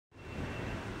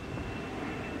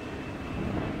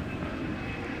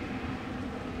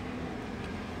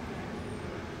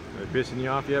pissing you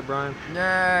off yet, Brian?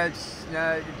 Nah, it's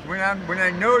when I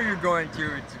know you're going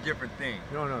to, it's a different thing.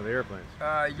 No, the airplanes.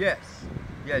 Yes.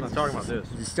 Yeah, I'm not talking about this.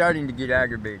 It's starting to get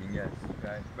aggravating, yes.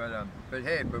 Right. But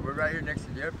hey, we're right here next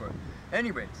to the airport.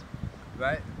 Anyways,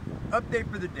 right?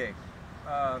 Update for the day.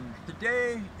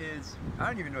 Today is, I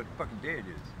don't even know what the fucking day it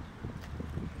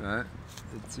is. Right.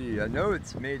 Let's see. I know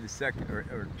it's May the 2nd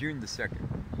or June the 2nd.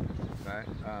 Right.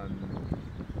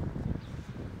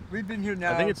 We've been here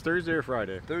now. I think it's Thursday or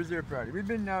Friday. Thursday or Friday. We've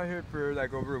been out here for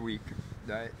like over a week,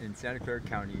 right, in Santa Clara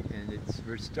County, and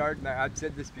we're starting. I've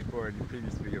said this before in the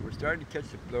previous video. We're starting to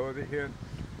catch the flow of it here,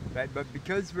 right? But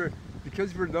because we're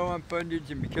low on fundage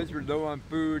and because we're low on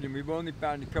food, and we've only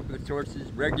found a couple of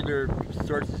sources, regular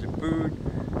sources of food,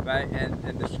 right?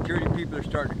 And the security people are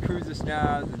starting to cruise us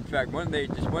now. In fact, one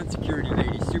security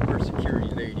lady, super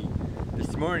security lady,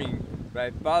 this morning,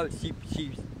 right,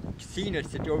 she seen us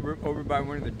over by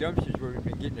one of the dumpsters where we've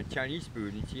been getting the Chinese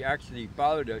food, and she actually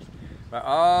followed us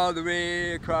all the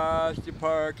way across the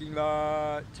parking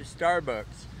lot to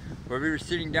Starbucks, where we were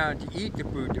sitting down to eat the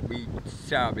food that we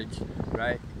salvaged,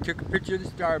 right? Took a picture of the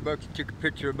Starbucks, took a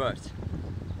picture of us.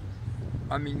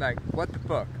 I mean, like, what the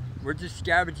fuck? We're just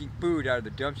scavenging food out of the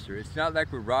dumpster. It's not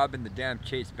like we're robbing the damn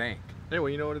Chase Bank. Hey, well,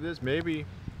 you know what it is? Maybe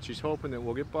she's hoping that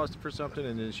we'll get busted for something,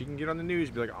 and then she can get on the news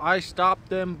and be like, I stopped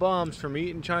them bums from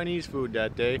eating Chinese food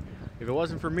that day. If it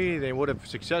wasn't for me, they would have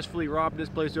successfully robbed this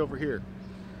place over here.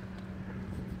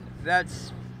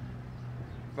 That's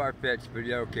far-fetched, but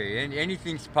yeah, okay. And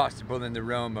anything's possible in the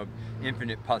realm of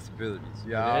infinite possibilities.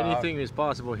 Yeah, anything is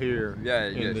possible here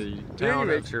in the town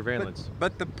of surveillance.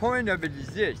 But the point of it is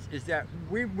this, is that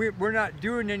we're not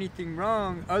doing anything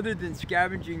wrong other than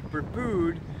scavenging for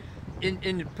food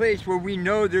in a place where we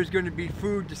know there's going to be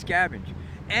food to scavenge.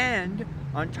 And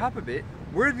on top of it,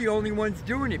 we're the only ones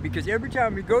doing it, because every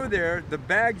time we go there, the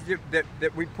bags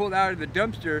that we pull out of the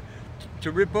dumpster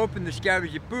to rip open the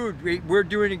scavenged food, we're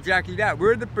doing exactly that.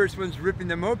 We're the first ones ripping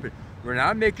them open. We're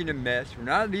not making a mess. We're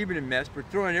not leaving a mess. We're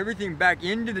throwing everything back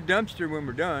into the dumpster when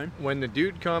we're done. When the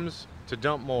dude comes to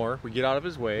dump more, we get out of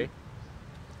his way.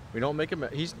 We don't make a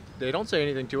mess. They don't say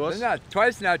anything to us.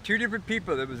 Twice now, two different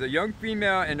people. There was a young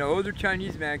female and an older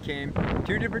Chinese man came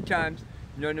 2 different times,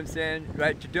 you know what I'm saying,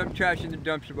 right, to dump trash in the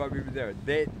dumpster while we were there.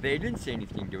 They didn't say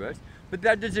anything to us, but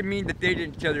that doesn't mean that they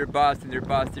didn't tell their boss, and their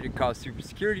boss didn't call super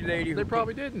security lady. They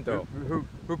probably didn't, though.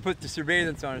 Who put the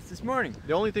surveillance on us this morning.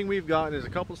 The only thing we've gotten is a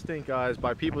couple stink eyes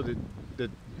by people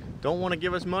that don't want to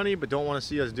give us money, but don't want to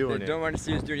see us doing it. They don't want to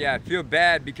see us doing it. Yeah, I feel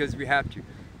bad because we have to.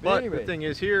 But anyway, the thing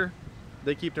is, here,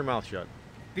 they keep their mouth shut.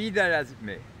 Be that as it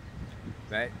may,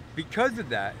 right? Because of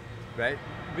that, right,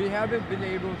 we haven't been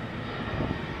able.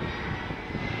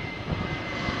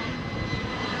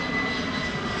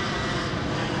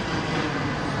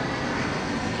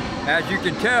 As you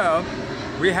can tell,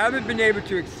 we haven't been able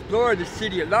to explore the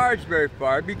city at large very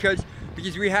far because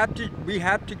we have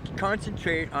to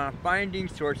concentrate on finding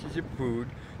sources of food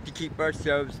to keep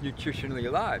ourselves nutritionally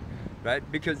alive, right?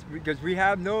 Because we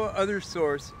have no other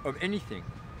source of anything,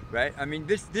 right? I mean,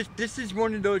 this is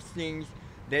one of those things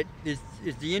that is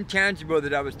the intangible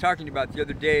that I was talking about the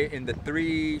other day in the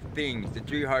three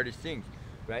hardest things.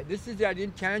 Right? This is that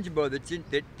intangible that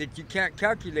you can't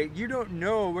calculate. You don't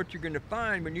know what you're going to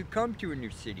find when you come to a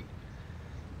new city,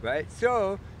 right?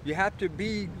 So you have to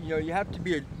be,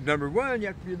 number one, you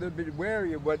have to be a little bit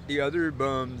wary of what the other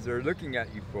bums are looking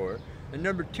at you for, and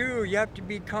number two, you have to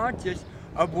be conscious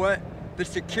of what the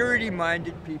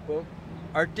security-minded people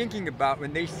are thinking about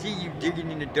when they see you digging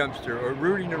in a dumpster or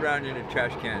rooting around in a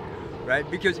trash can, right?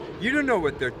 Because you don't know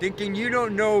what they're thinking. You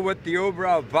don't know what the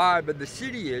overall vibe of the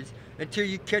city is until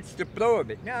you catch the flow of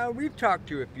it. Now, we've talked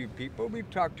to a few people, we've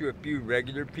talked to a few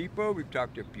regular people, we've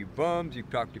talked to a few bums, we've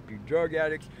talked to a few drug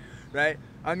addicts, right?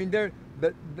 I mean, the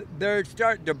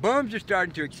bums are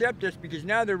starting to accept us because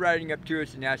now they're riding up to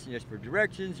us and asking us for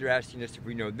directions. They're asking us if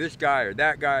we know this guy or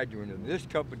that guy. Do we know this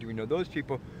couple? Do we know those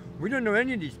people? We don't know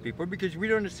any of these people because we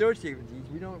don't associate with these.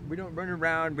 We don't run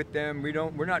around with them.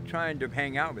 We're not trying to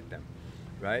hang out with them,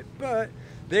 right? But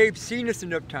they've seen us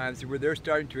enough times where they're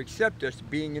starting to accept us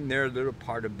being in their little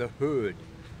part of the hood,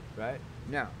 right?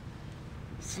 Now,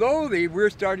 slowly we're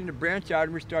starting to branch out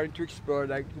and we're starting to explore.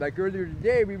 Like earlier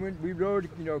today, we rode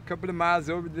a couple of miles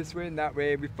over this way and that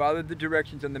way. We followed the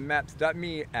directions on the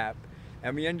Maps.me app,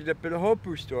 and we ended up at a Whole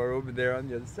Foods store over there on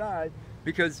the other side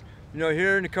because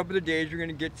here in a couple of days we're going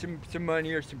to get some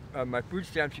money, or my food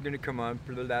stamps are going to come on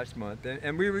for the last month,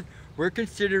 and we're we're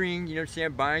considering, you know what I'm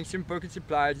saying, buying some fucking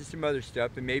supplies and some other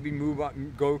stuff, and maybe move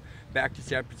on, go back to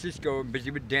San Francisco and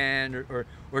visit with Dan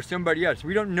or somebody else.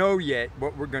 We don't know yet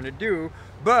what we're gonna do,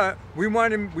 but we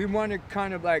want to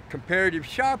kind of like comparative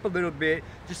shop a little bit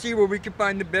to see where we can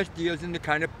find the best deals and the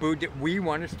kind of food that we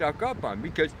want to stock up on,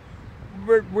 because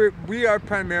we are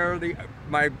primarily,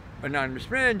 my anonymous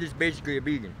friend is basically a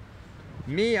vegan.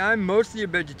 Me, I'm mostly a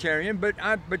vegetarian, but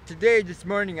today, this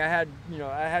morning, I had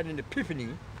an epiphany,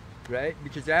 right?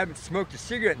 Because I haven't smoked a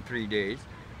cigarette in 3 days,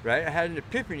 right? I had an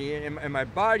epiphany, and my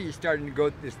body is starting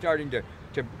to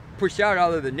push out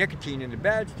all of the nicotine and the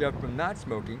bad stuff from not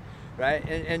smoking, right?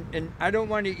 And I don't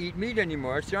want to eat meat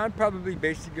anymore, so I'm probably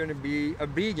basically going to be a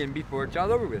vegan before it's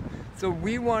all over with. So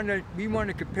we want a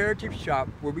comparative shop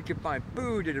where we can find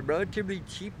food at a relatively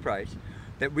cheap price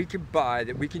that we can buy,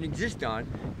 that we can exist on,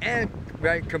 and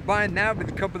right, combine that with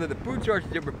a couple of the food sources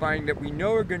that we're finding that we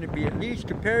know are going to be at least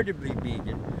comparatively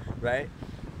vegan, right? You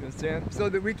know what I'm saying? So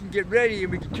that we can get ready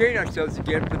and we can train ourselves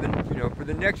again for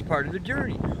the next part of the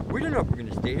journey. We don't know if we're going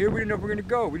to stay here. We don't know if we're going to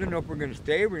go. We don't know if we're going to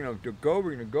stay. We're going to go.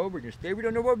 We're going to go. We're going to stay. We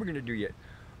don't know what we're going to do yet.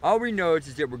 All we know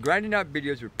is that we're grinding out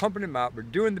videos. We're pumping them out. We're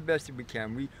doing the best that we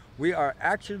can. We are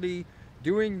actually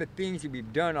doing the things that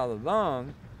we've done all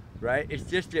along, right? It's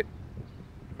just that,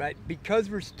 right, because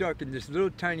we're stuck in this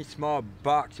little tiny small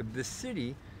box of this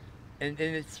city, and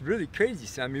it's really crazy.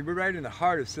 So I mean, we're right in the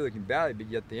heart of Silicon Valley, but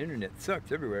yet the internet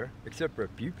sucks everywhere, except for a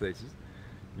few places.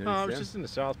 You know, no, it's just in the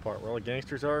south part where all the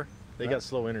gangsters are. They got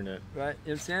slow internet. Right,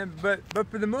 you know what I'm saying? But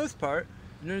for the most part,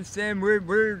 you know what I'm saying,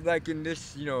 we're like in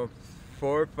this, 4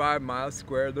 or 5 mile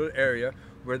square little area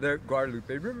where the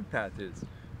Guadalupe River path is. You know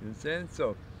what I'm saying?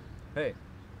 So, hey,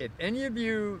 if any of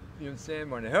you, you know what I'm saying,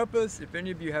 want to help us, if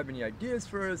any of you have any ideas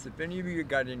for us, if any of you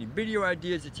got any video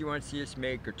ideas that you want to see us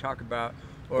make or talk about,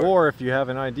 or if you have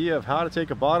an idea of how to take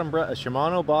a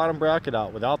Shimano bottom bracket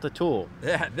out without the tool.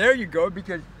 Yeah, there you go,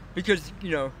 because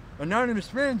Anonymous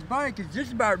Friend's bike is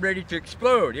just about ready to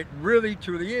explode. It really,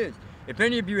 truly is. If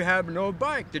any of you have an old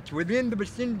bike that's within the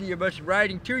vicinity of us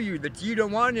riding to you that you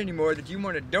don't want anymore, that you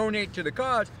want to donate to the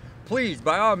cause, please,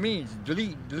 by all means,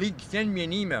 delete, send me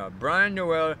an email,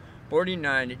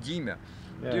 briannoel49@gmail.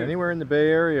 Yeah, anywhere in the Bay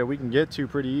Area we can get to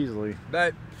pretty easily.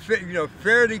 But,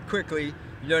 fairly quickly,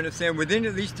 you know what I'm saying, within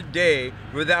at least a day,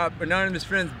 without Anonymous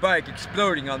Friend's bike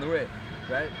exploding on the way,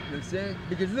 right? You know what I'm saying?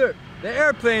 Because look, the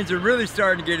airplanes are really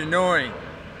starting to get annoying.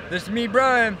 This is me,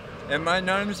 Brian, and my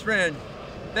Anonymous Friend.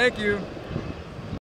 Thank you.